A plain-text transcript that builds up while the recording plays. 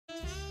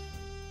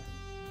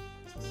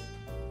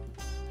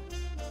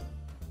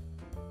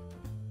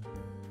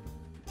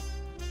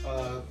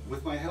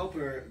With my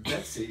helper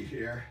Betsy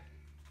here,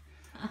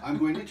 I'm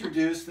going to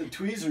introduce the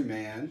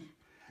Tweezerman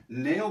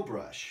nail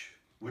brush,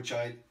 which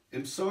I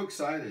am so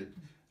excited.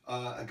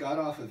 I got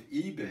off of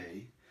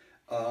eBay,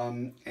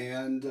 and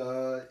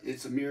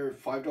it's a mere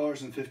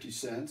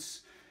 $5.50.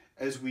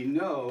 As we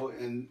know,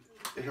 and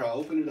here I'll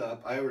open it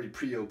up. I already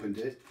pre-opened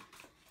it.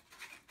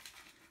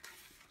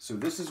 So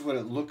this is what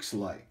it looks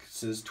like. It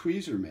says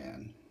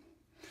Tweezerman.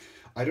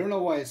 I don't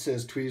know why it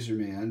says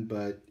Tweezerman,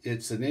 but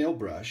it's a nail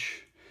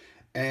brush.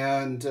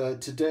 And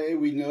today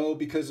we know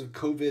because of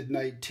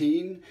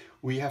COVID-19,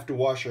 we have to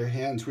wash our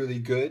hands really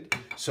good.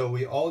 So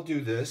we all do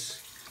this.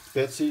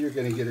 Betsy, you're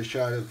going to get a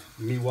shot of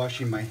me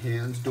washing my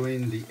hands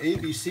doing the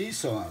ABC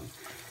song.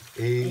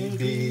 A,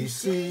 B,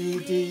 C,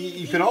 D.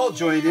 You can all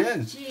join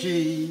in.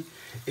 G,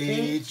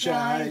 H,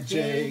 I,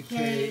 J,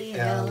 K,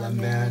 L,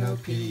 M, N, O,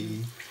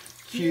 P,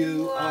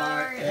 Q,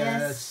 R,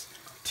 S,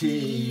 T,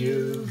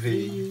 U,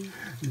 V,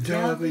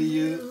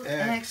 W,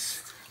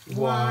 X,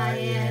 Y,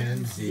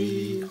 and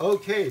Z.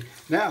 Okay,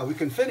 now we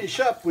can finish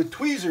up with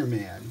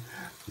Tweezerman.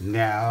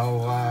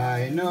 Now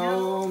I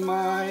know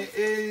my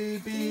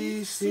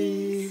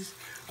ABCs.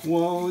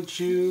 Won't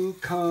you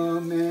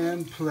come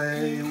and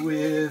play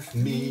with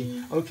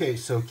me? Okay,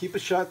 so keep a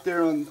shot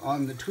there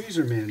on the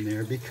Tweezerman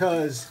there,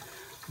 because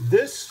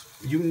this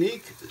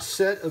unique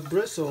set of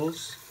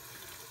bristles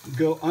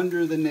go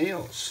under the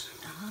nails.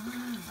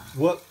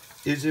 What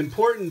is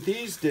important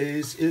these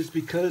days is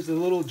because the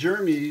little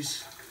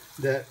germies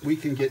that we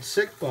can get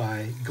sick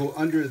by go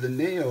under the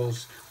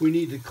nails, we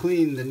need to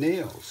clean the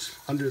nails,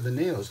 under the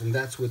nails, and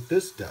that's what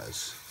this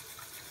does.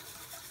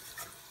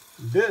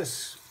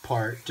 This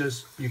part,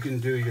 just you can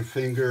do your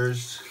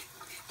fingers,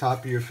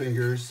 top of your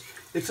fingers.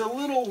 It's a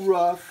little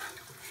rough,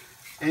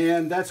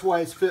 and that's why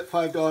it's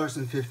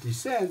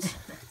 $5.50.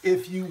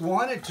 If you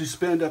wanted to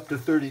spend up to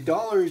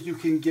 $30, you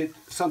can get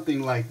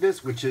something like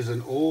this, which is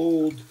an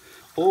old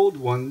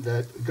one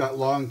that got a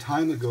long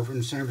time ago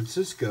from San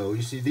Francisco.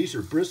 You see, these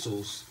are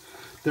bristles.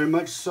 They're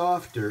much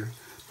softer,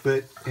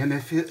 and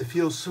it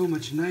feels so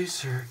much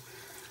nicer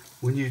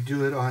when you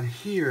do it on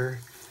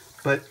here.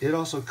 But it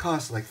also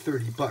costs like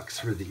 30 bucks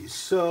for these.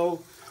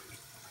 So,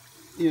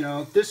 you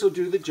know, this will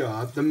do the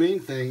job. The main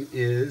thing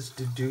is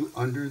to do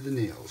under the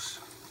nails.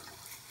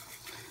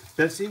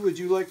 Betsy, would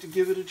you like to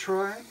give it a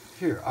try?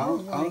 Here,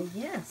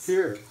 yes.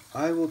 Here,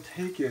 I will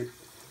take it.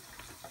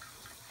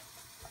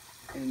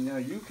 And now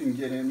you can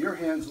get in. Your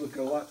hands look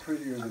a lot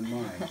prettier than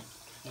mine.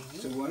 Okay.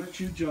 So why don't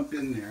you jump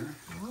in there?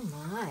 Oh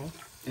my.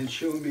 And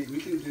show me. We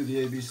can do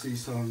the ABC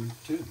song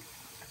too.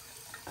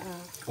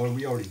 Or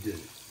we already did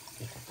it.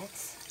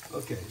 That's...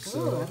 Okay, so...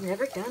 Oh, I've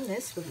never done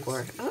this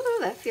before. Oh,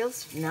 that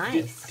feels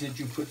nice. Did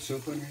you put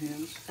soap on your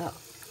hands? Oh.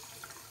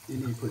 You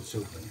need to put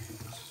soap on your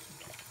hands.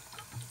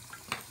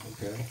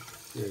 Okay,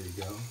 there you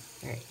go.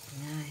 All right,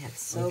 now I have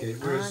soap okay,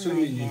 we're on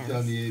assuming my you've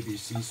done the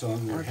ABC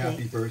song or okay.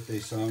 Happy Birthday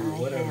song or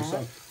whatever have.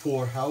 song.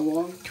 For how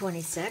long?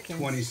 20 seconds.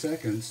 20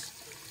 seconds.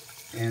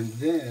 And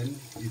then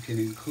you can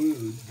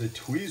include the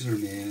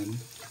Tweezerman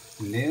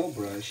nail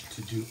brush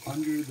to do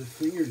under the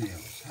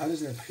fingernails. How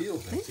does that feel,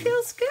 Betsy? It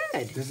feels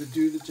good. Does it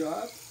do the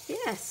job?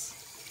 Yes.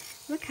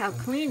 Look how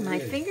clean my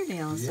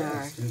fingernails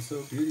are. Yes, and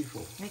so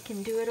beautiful. I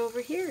can do it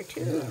over here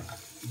too. Yeah,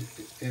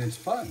 and it's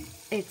fun.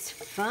 It's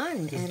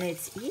fun and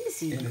it's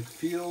easy. And it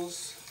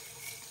feels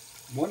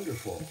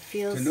wonderful. It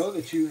feels... to know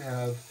that you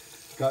have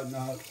gotten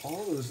out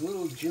all those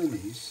little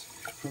germies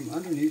from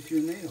underneath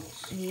your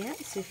nails.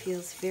 Yes, it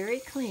feels very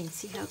clean.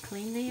 See how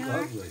clean they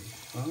are? Lovely.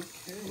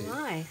 Okay.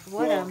 My,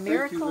 what a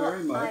miracle thank you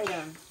very much.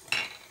 item.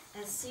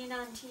 As seen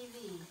on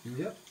TV.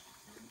 Yep.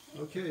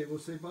 Okay, we'll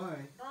say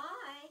bye. Bye.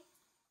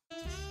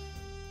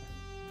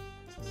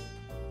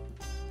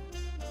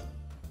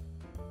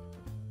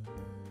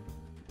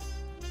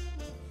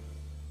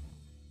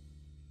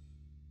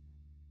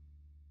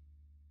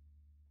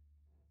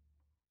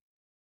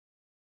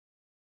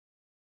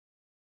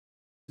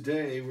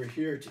 Today we're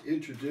here to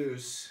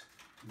introduce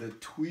the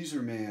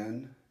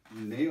Tweezerman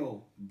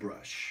nail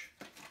brush.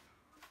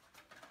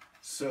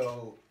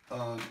 So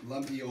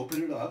let me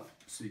open it up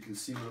so you can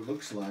see what it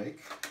looks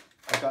like.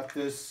 I got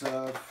this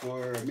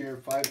for a mere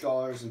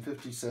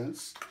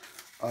 $5.50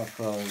 off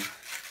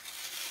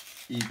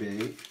of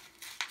eBay.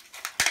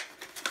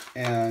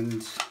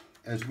 And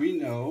as we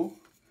know,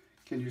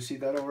 can you see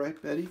that all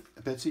right,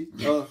 Betsy?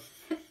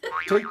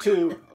 Take two.